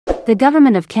The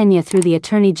government of Kenya through the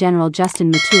Attorney General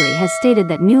Justin Muturi has stated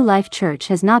that New Life Church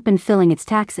has not been filling its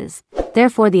taxes.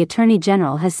 Therefore the Attorney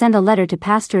General has sent a letter to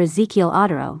Pastor Ezekiel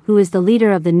Odero, who is the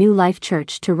leader of the New Life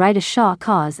Church, to write a show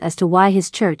cause as to why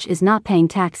his church is not paying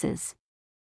taxes.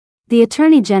 The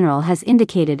Attorney General has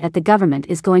indicated that the government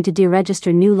is going to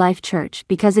deregister New Life Church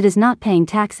because it is not paying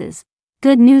taxes.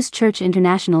 Good News Church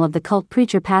International of the cult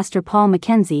preacher Pastor Paul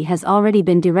MacKenzie has already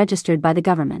been deregistered by the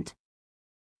government.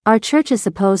 Our church is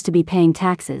supposed to be paying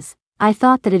taxes. I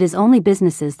thought that it is only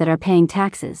businesses that are paying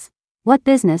taxes. What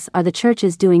business are the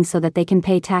churches doing so that they can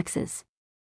pay taxes?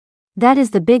 That is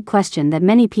the big question that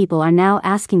many people are now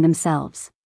asking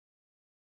themselves.